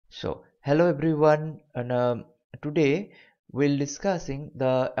So, hello everyone, and today we'll discussing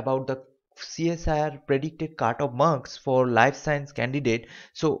about the CSIR predicted cutoff marks for life science candidate.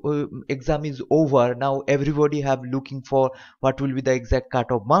 So, exam is over now. Everybody have looking for what will be the exact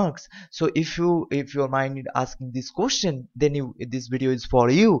cutoff marks. So, if your mind is asking this question, then this video is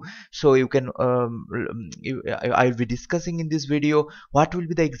for you. So you can I'll be discussing in this video what will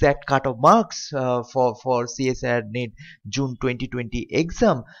be the exact cutoff marks for CSIR-NET June 2020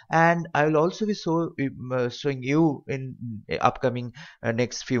 exam, and I will also be showing you in upcoming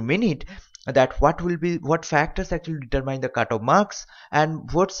next few minutes that what factors actually determine the cutoff marks, and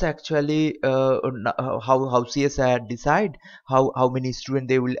what's actually how CSIR decide how many students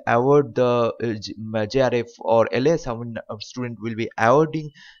they will award the JRF or LS, how many student will be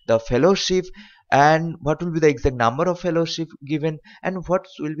awarding the fellowship, and what will be the exact number of fellowship given, and what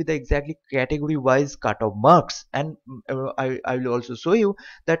will be the exactly category wise cutoff marks. And I will also show you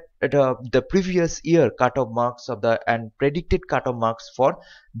that the previous year cutoff marks of the and predicted cutoff marks for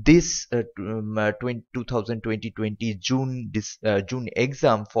this 2020 June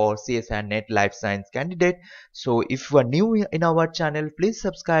exam for CSIR-NET Life Science candidate. So if you are new in our channel, please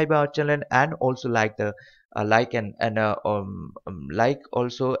subscribe our channel and also like the like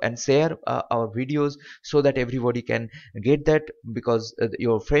also and share our videos so that everybody can get that, because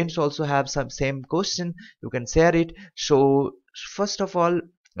your friends also have some same question, you can share it. So first of all,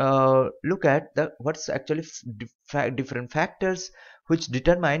 look at the what's actually different factors which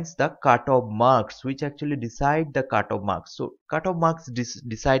determines the cutoff marks, which actually decide the cutoff marks. So cutoff marks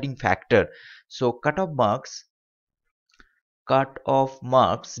deciding factor. So cutoff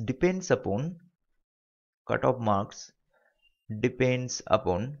marks depends upon cutoff marks depends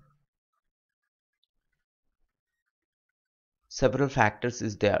upon several factors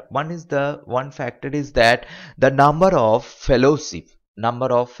is there. One factor is that the number of fellowship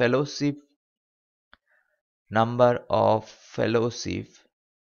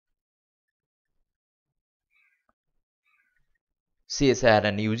CSIR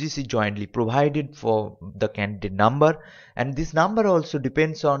and UGC jointly provided for the candidate number, and this number also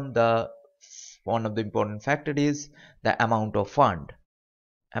depends on the one of the important factor is the amount of fund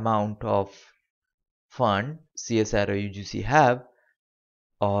CSIR or UGC have,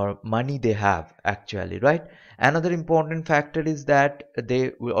 or money they have actually, right? Another important factor is that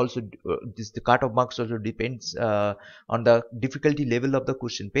they will also the cutoff marks also depends on the difficulty level of the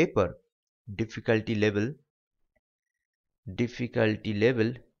question paper. difficulty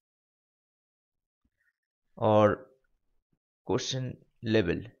level or question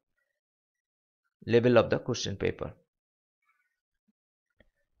level of the question paper.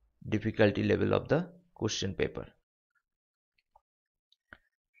 Difficulty level of the question paper.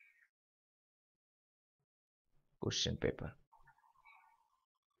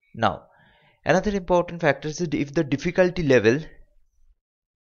 Now, another important factor is if the difficulty level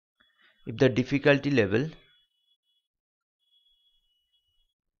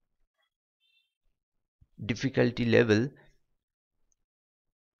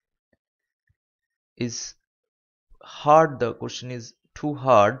is hard, the question is too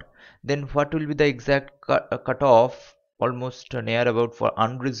hard, then what will be the exact cutoff? Almost near about for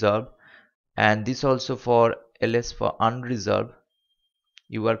unreserved, and this also for LS for unreserved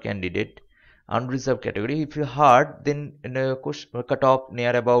your candidate, unreserved category. If you hard, then in a cutoff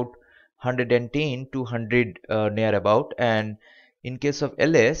near about 110 to 100 near about, and in case of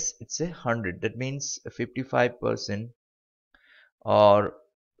LS it's a 100, that means 55% or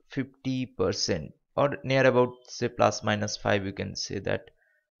 50%, or near about say plus minus 5, you can say that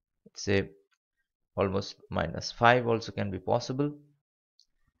say almost minus 5 also can be possible.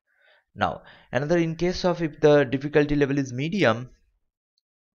 Now another, in case of if the difficulty level is medium,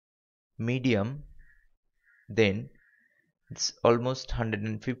 then it's almost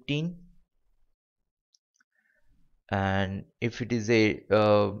 115, and if it is a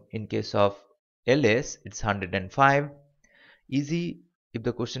in case of LS it's 105. Easy, if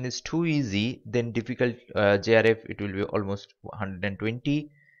the question is too easy, then difficult JRF it will be almost 120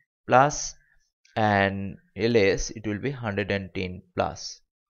 plus, and LS it will be 110 plus,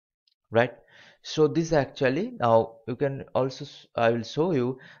 right? So this actually, now you can also I will show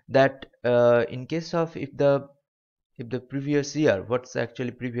you that in case of if the previous year, what's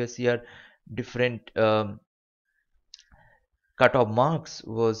actually previous year different cutoff marks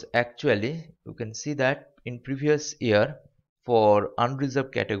was actually, you can see that in previous year for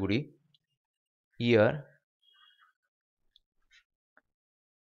unreserved category year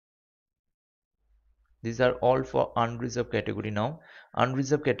These are all for unreserved category. Now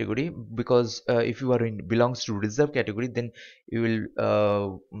unreserved category, because if you are in belongs to reserved category, then you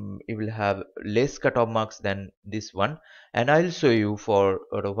will have less cutoff marks than this one. And I'll show you for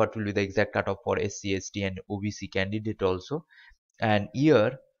what will be the exact cutoff for SC, ST and OBC candidate also, and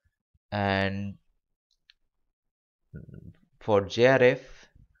year, and for JRF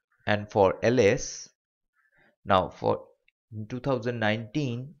and for LS. Now for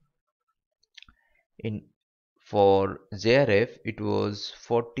 2019, in for JRF it was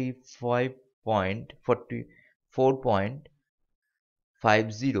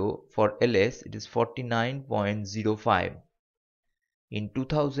 45.44.50. For LS it is 49.05. In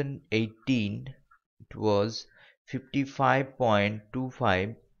 2018 it was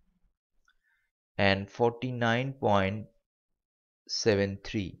 55.25 and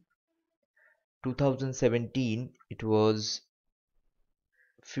 49.73. 2017 it was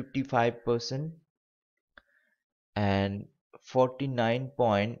 55% and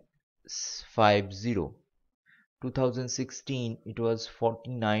 49.50. 2016 it was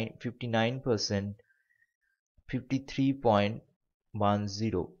 59% 53.10.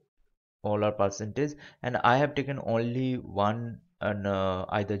 All are percentage, and I have taken only one on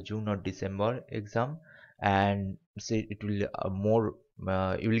either June or December exam, and say it will more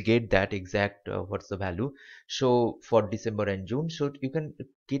you will get that exact what's the value. So for December and June, so you can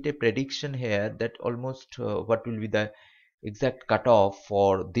get a prediction here that almost what will be the exact cutoff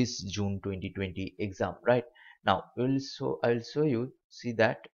for this June 2020 exam, right? Now I'll show you, see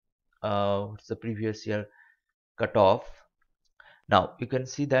that what's the previous year cutoff. Now you can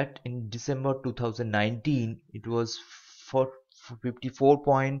see that in December 2019 it was for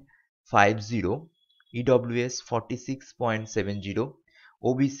 54.50, EWS 46.70,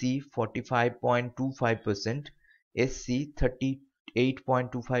 OBC 45.25%, SC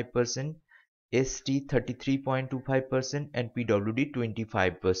 38.25%, ST 33.25%, and PWD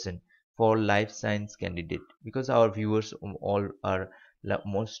 25% for life science candidate, because our viewers all are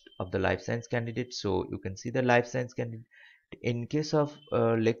most of the life science candidates. So you can see the life science candidate. In case of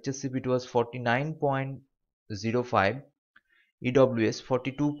lectureship it was 49.05, EWS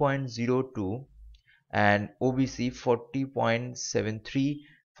 42.02, and OBC 40.73,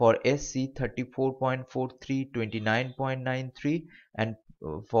 for SC 34.43, 29.93, and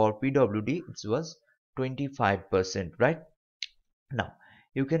for PWD it was 25%, right? Now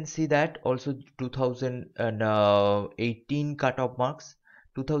you can see that also 2018 cutoff marks.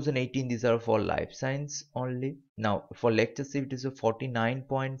 2018 these are for life science only. Now for lectureship it is a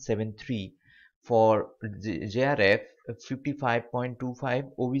 49.73, for JRF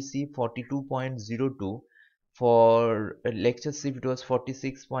 55.25, OBC 42.02, for lectureship it was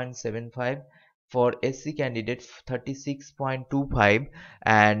 46.75, for SC candidate 36.25,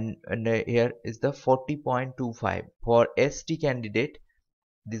 and here is the 40.25 for ST candidate.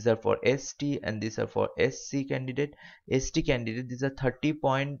 These are for ST and these are for SC candidate. ST candidate these are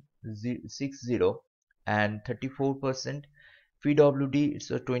 30.60 and 34%. PWD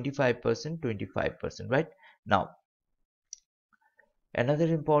it's a 25%, 25%, right? Now another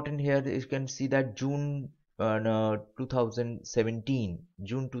important here is you can see that June 2017,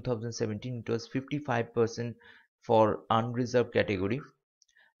 June 2017 it was 55% for unreserved category,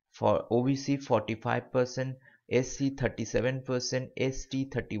 for OBC 45%, SC 37%, ST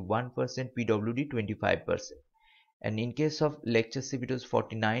 31%, PWD 25%. And in case of lectureship it was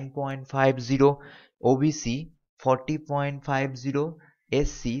 49.50, OBC 40.50,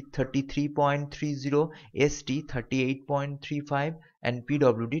 SC 33.30, ST 38.35, and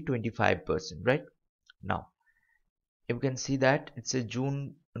PWD 25%, right? Now you can see that it's a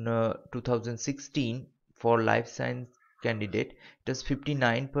June 2016 for life science candidate it is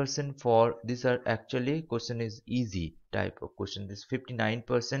 59%. For these are actually question is easy type of question, this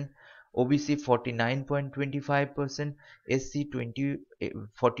 59%, OBC 49.25%, SC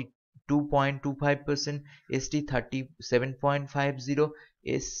 42.25%, ST 37.50,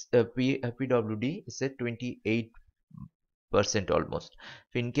 PWD is at 28% almost.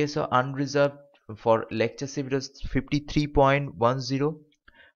 So in case of unreserved, for lectureship it was 53.10,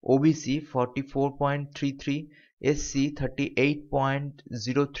 OBC 44.33, SC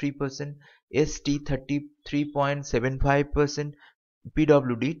 38.03%, ST 33.75%,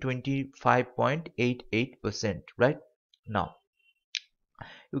 PWD 25.88%, right? Now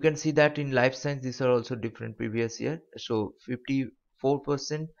you can see that in life science these are also different previous year, so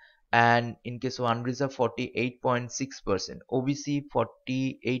 54%, and in case of unreserved 48.6%, OBC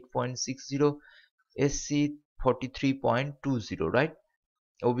 48.60, SC 43.20, right?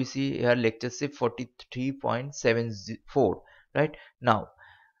 OBC here lectureship 43.74, right? Now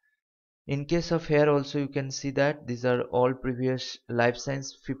In case of here also you can see that these are all previous life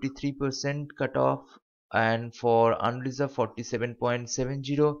science 53% cutoff, and for unreserved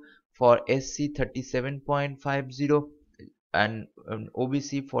 47.70, for SC 37.50, and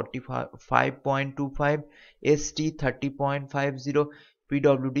OBC 45.25, ST 30.50,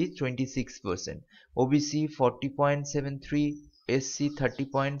 PWD 26%, OBC 40.73, SC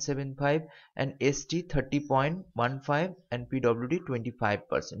 30.75, and ST 30.15, and PWD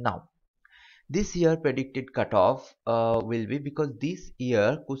 25%. Now this year predicted cutoff will be, because this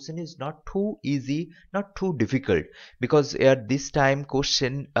year question is not too easy, not too difficult, because at this time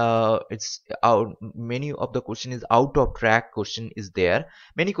question it's out, many of the question is out of track question is there,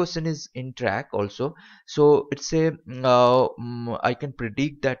 many question is in track also. So it's a I can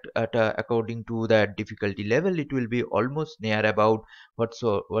predict that at according to that difficulty level it will be almost near about what's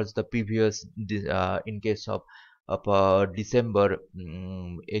the previous in case of December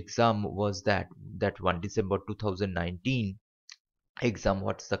exam was that one December 2019 exam,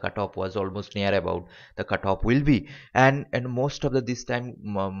 what's the cutoff was almost near about the cutoff will be. And most of the this time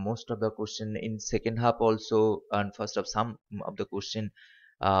most of the question in second half also, and first of some of the question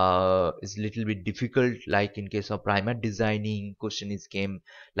is little bit difficult, like in case of primer designing question is came,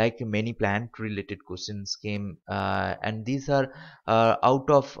 like many plant related questions came, and these are out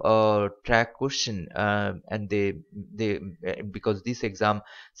of track question, and they because this exam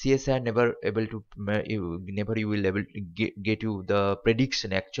CSIR never able to never you will able to get you the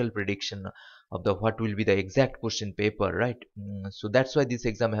prediction, actual prediction of the what will be the exact question paper, right? So that's why this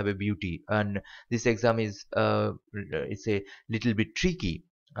exam have a beauty, and this exam is it's a little bit tricky,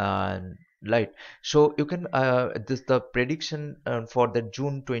 and right. So you can this the prediction for the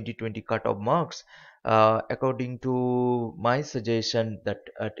June 2020 cutoff marks, according to my suggestion that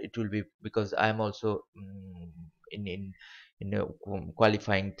it will be, because I am also in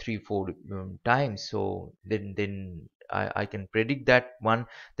qualifying 3-4 times, so then I can predict that one,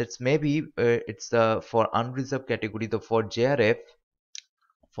 that's maybe it's for unreserved category, the for JRF,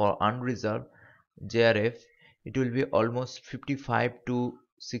 for unreserved JRF it will be almost 55 to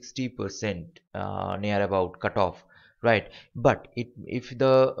 60% near about cutoff, right? But if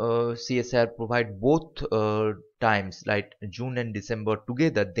the CSIR provide both times like June and December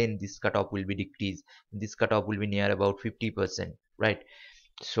together, then this cutoff will be decreased, this cutoff will be near about 50%, right?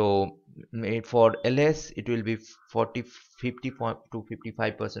 So for LS it will be 50 to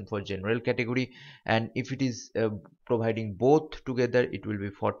 55% for general category, and if it is providing both together it will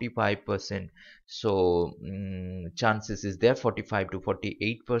be 45%. So chances is there 45 to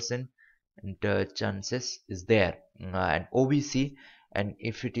 48%, and chances is there. And OBC, and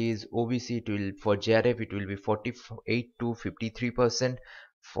if it is OBC it will, for JRF it will be 48 to 53%,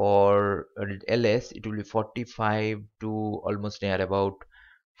 for LS it will be 45 to almost near about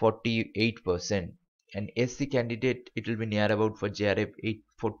 48%, and SC candidate it will be near about, for JRF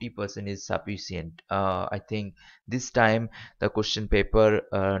 40% is sufficient. I think this time the question paper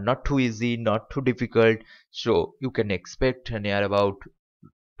not too easy, not too difficult, so you can expect near about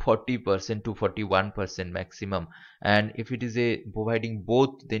 40% to 41% maximum. And if it is a providing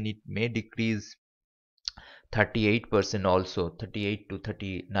both, then it may decrease 38% also, 38 to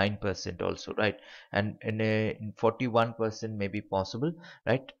 39% also, right? And in 41% may be possible,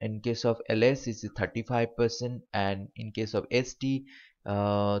 right? In case of LS is 35%, and in case of ST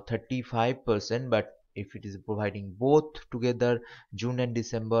 35%, but if it is providing both together June and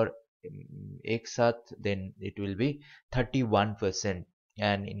December ek sath, then it will be 31%,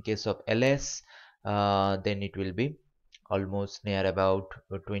 and in case of LS then it will be almost near about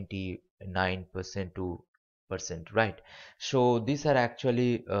 29% to percent, right? So these are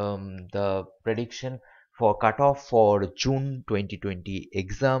actually the prediction for cutoff for June 2020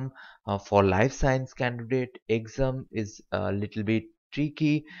 exam. For life science candidate, exam is a little bit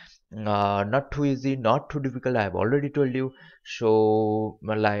tricky, not too easy, not too difficult, I have already told you. So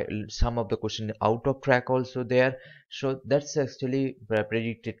like some of the question out of track also there, so that's actually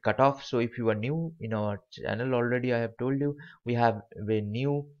predicted cutoff. So if you are new in our channel, already I have told you we have a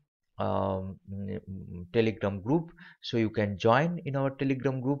new Telegram group, so you can join in our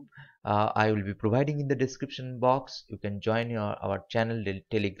Telegram group. I will be providing in the description box, you can join our channel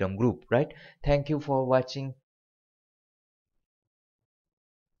Telegram group, right? Thank you for watching.